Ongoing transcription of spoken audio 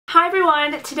Hi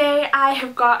everyone, today I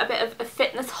have got a bit of a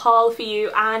fitness haul for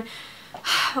you, and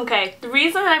okay, the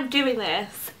reason I'm doing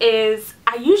this is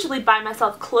I usually buy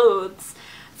myself clothes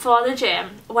for the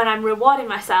gym when I'm rewarding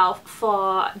myself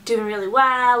for doing really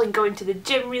well and going to the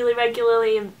gym really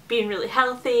regularly and being really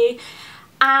healthy,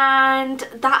 and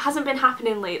that hasn't been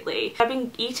happening lately. I've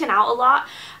been eating out a lot,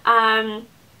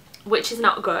 which is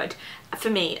not good for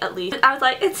me at least. I was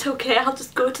like, it's okay, I'll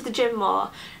just go to the gym more.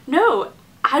 No,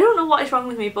 I don't know what is wrong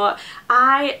with me, but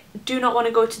I do not want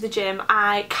to go to the gym.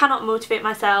 I cannot motivate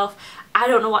myself. I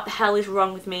don't know what the hell is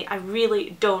wrong with me. I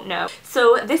really don't know.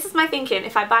 So this is my thinking.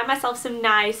 If I buy myself some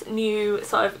nice new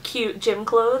sort of cute gym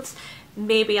clothes,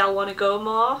 maybe I'll want to go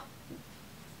more.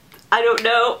 I don't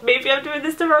know, maybe I'm doing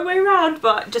this the wrong way around,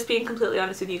 but just being completely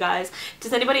honest with you guys.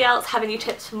 Does anybody else have any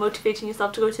tips for motivating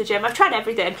yourself to go to the gym? I've tried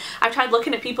everything. I've tried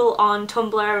looking at people on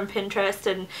Tumblr and Pinterest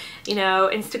and, you know,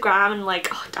 Instagram, and like,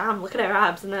 oh damn, look at her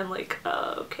abs, and then I'm like,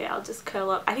 oh, okay, I'll just curl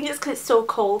up. I think it's because it's so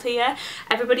cold here.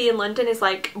 Everybody in London is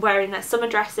like wearing their summer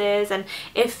dresses, and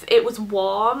if it was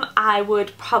warm I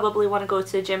would probably want to go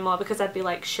to the gym more because I'd be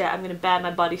like, shit, I'm gonna bare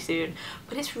my body soon.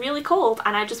 But it's really cold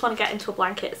and I just want to get into a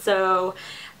blanket, so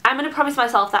I'm going to promise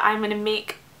myself that I'm going to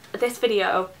make this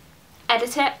video,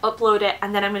 edit it, upload it,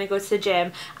 and then I'm going to go to the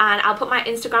gym, and I'll put my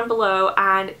Instagram below,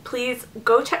 and please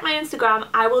go check my Instagram.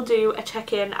 I will do a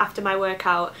check-in after my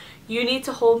workout. You need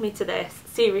to hold me to this,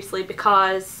 seriously,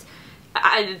 because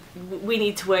we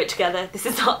need to work together. This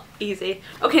is not easy.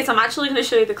 Okay, so I'm actually going to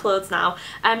show you the clothes now.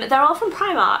 They're all from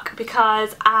Primark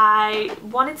because I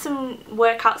wanted some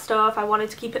workout stuff. I wanted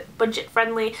to keep it budget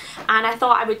friendly, and I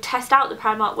thought I would test out the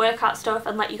Primark workout stuff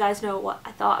and let you guys know what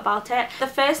I thought about it. The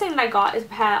first thing that I got is a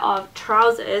pair of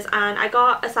trousers, and I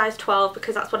got a size 12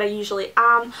 because that's what I usually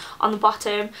am on the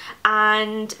bottom,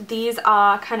 and these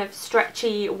are kind of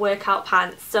stretchy workout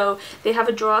pants. So they have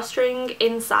a drawstring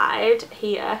inside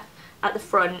here at the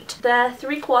front. They're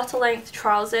 3/4 length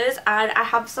trousers, and I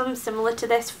have some similar to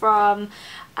this from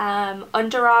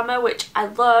Under Armour, which I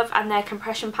love, and they're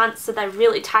compression pants, so they're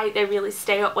really tight, they really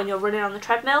stay up when you're running on the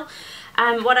treadmill.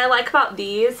 What I like about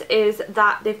these is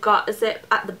that they've got a zip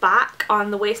at the back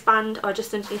on the waistband, or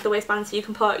just underneath the waistband, so you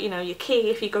can put, you know, your key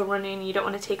if you go running and you don't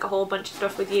want to take a whole bunch of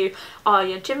stuff with you, or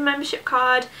your gym membership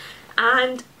card.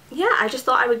 And yeah, I just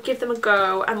thought I would give them a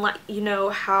go and let you know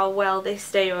how well they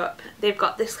stay up. They've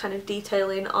got this kind of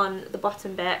detailing on the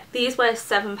bottom bit. These were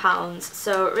 £7,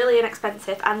 so really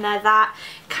inexpensive, and they're that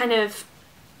kind of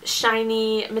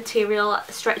shiny material,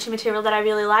 stretchy material that I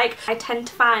really like. I tend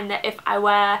to find that if I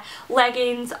wear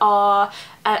leggings or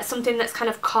something that's kind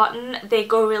of cotton, they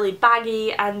go really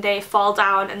baggy and they fall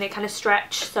down and they kind of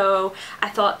stretch, so I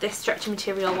thought this stretchy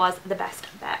material was the best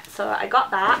bet. So I got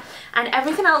that, and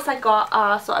everything else I got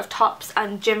are sort of tops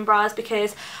and gym bras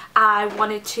because I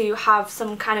wanted to have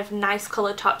some kind of nice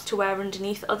coloured tops to wear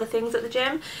underneath other things at the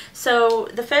gym. So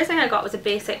the first thing I got was a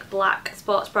basic black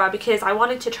sports bra because I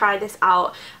wanted to try this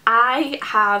out. I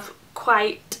have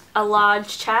quite a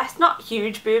large chest, not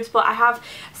huge boobs, but I have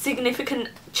significant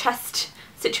chest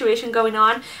situation going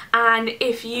on, and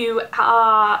if you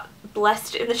are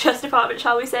blessed in the chest department,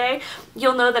 shall we say,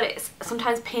 you'll know that it's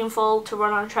sometimes painful to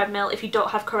run on a treadmill if you don't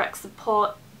have correct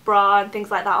support bra and things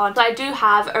like that on. So I do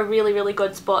have a really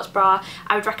good sports bra.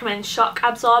 I would recommend Shock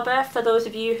Absorber for those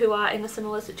of you who are in a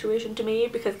similar situation to me,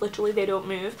 because literally they don't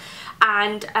move,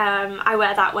 and I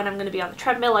wear that when I'm going to be on the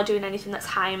treadmill or doing anything that's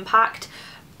high impact.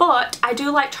 But I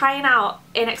do like trying out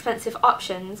inexpensive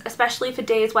options, especially for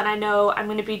days when I know I'm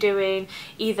going to be doing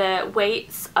either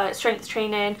weights, strength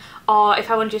training, or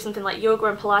if I want to do something like yoga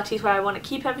and Pilates where I want to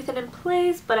keep everything in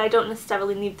place but I don't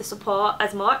necessarily need the support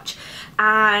as much,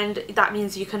 and that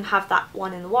means you can have that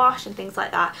one in the wash and things like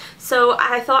that. So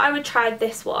I thought I would try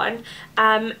this one.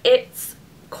 It's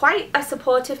quite a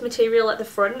supportive material at the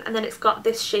front, and then it's got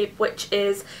this shape which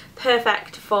is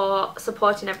perfect for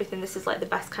supporting everything. This is like the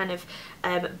best kind of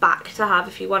back to have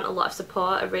if you want a lot of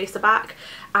support, a racer back,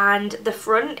 and the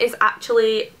front is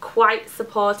actually quite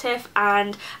supportive,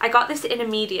 and I got this in a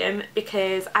medium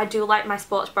because I do like my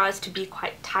sports bras to be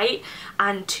quite tight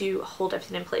and to hold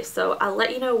everything in place. So I'll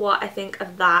let you know what I think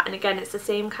of that, and again it's the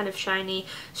same kind of shiny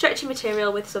stretchy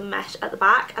material with some mesh at the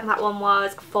back, and that one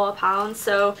was £4.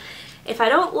 So if I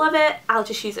don't love it, I'll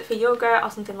just use it for yoga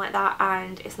or something like that,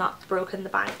 and it's not broken the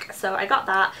bank. So I got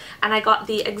that, and I got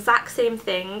the exact same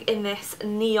thing in this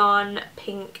neon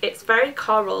pink. It's very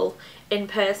coral in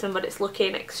person, but it's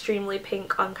looking extremely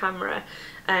pink on camera,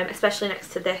 especially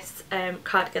next to this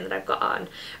cardigan that I've got on.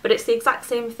 But it's the exact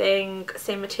same thing,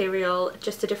 same material,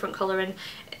 just a different colour, and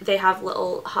they have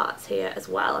little hearts here as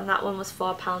well, and that one was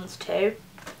 £4 too.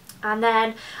 And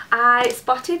then I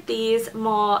spotted these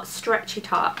more stretchy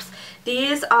tops.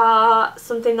 These are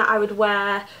something that I would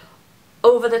wear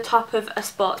over the top of a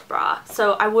sports bra,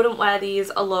 so I wouldn't wear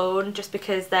these alone just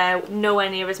because they're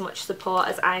nowhere near as much support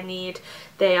as I need.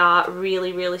 They are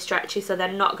really stretchy, so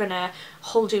they're not gonna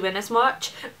hold you in as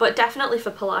much, but definitely for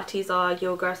Pilates or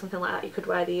yoga or something like that you could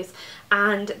wear these.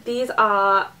 And these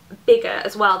are bigger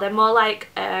as well. They're more like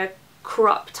a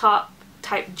crop top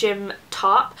type gym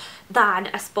top than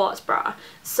a sports bra,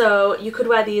 so you could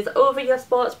wear these over your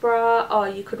sports bra or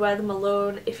you could wear them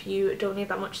alone if you don't need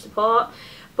that much support.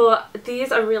 But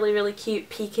these are really cute,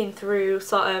 peeking through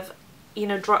sort of, you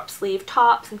know, drop sleeve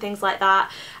tops and things like that.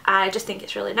 I just think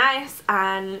it's really nice,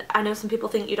 and I know some people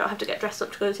think you don't have to get dressed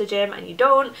up to go to the gym, and you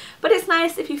don't, but it's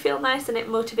nice if you feel nice and it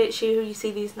motivates you. You see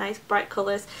these nice bright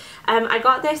colours. I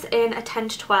got this in a 10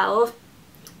 to 12.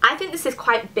 I think this is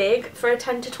quite big for a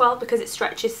 10 to 12 because it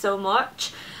stretches so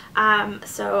much.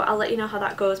 So I'll let you know how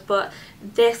that goes, but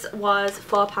this was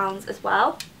 £4 as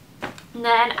well. And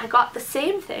then I got the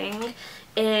same thing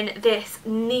in this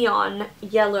neon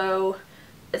yellow,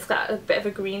 it's got a bit of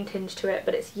a green tinge to it,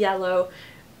 but it's yellow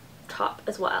top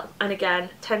as well, and again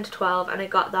 10 to 12, and I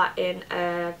got that in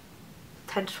a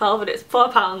 10 to 12 and it's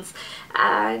 £4,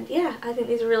 and yeah, I think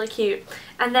these are really cute.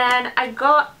 And then I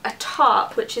got a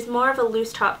top which is more of a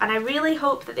loose top, and I really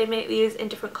hope that they make these in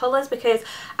different colours because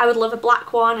I would love a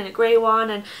black one and a grey one,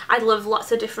 and I'd love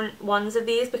lots of different ones of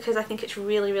these because I think it's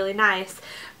really nice.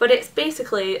 But it's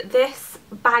basically this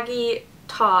baggy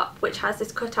top which has this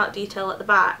cutout detail at the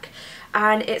back,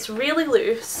 and it's really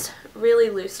loose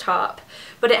top,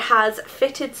 but it has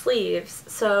fitted sleeves,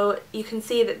 so you can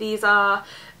see that these are,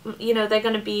 you know, they're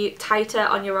going to be tighter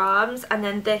on your arms, and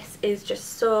then this is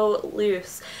just so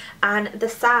loose, and the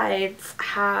sides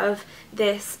have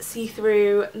this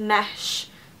see-through mesh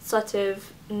sort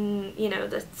of, you know,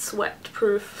 the sweat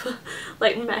proof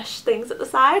like mesh things at the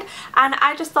side, and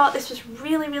I just thought this was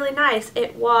really nice.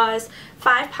 It was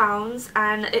 £5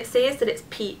 and it says that it's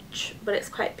peach, but it's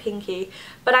quite pinky,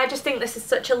 but I just think this is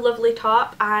such a lovely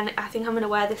top, and I think I'm going to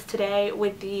wear this today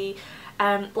with the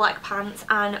black pants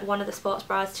and one of the sports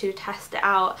bras to test it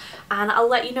out, and I'll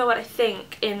let you know what I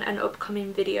think in an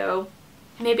upcoming video.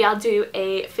 Maybe I'll do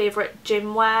a favourite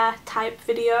gym wear type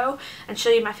video and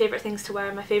show you my favourite things to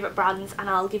wear, my favourite brands, and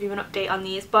I'll give you an update on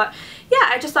these. But yeah,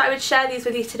 I just thought I would share these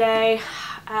with you today.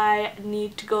 I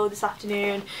need to go this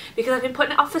afternoon because I've been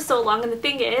putting it off for so long, and the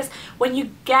thing is, when you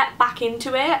get back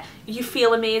into it you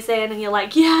feel amazing and you're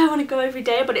like, yeah, I want to go every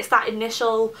day, but it's that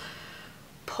initial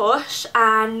push.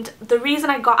 And the reason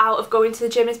I got out of going to the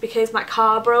gym is because my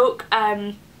car broke.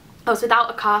 I was without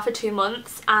a car for 2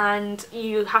 months, and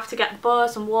you have to get the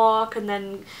bus and walk, and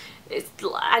then it's,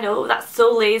 I know that's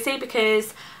so lazy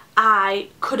because I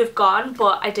could have gone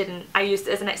but I didn't. I used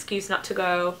it as an excuse not to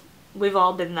go. We've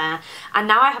all been there. And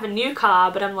now I have a new car,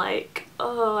 but I'm like,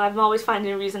 oh, I'm always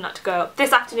finding a reason not to go.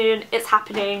 This afternoon it's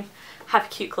happening.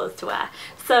 Have cute clothes to wear.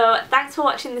 So thanks for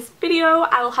watching this video.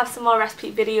 I will have some more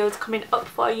recipe videos coming up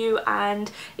for you,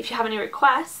 and if you have any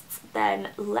requests then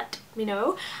let me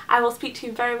know. I will speak to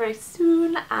you very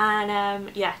soon,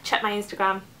 and yeah, check my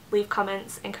Instagram, leave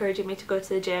comments encouraging me to go to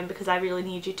the gym because I really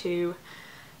need you to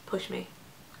push me.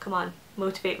 Come on,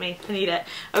 motivate me, I need it.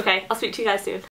 Okay, I'll speak to you guys soon.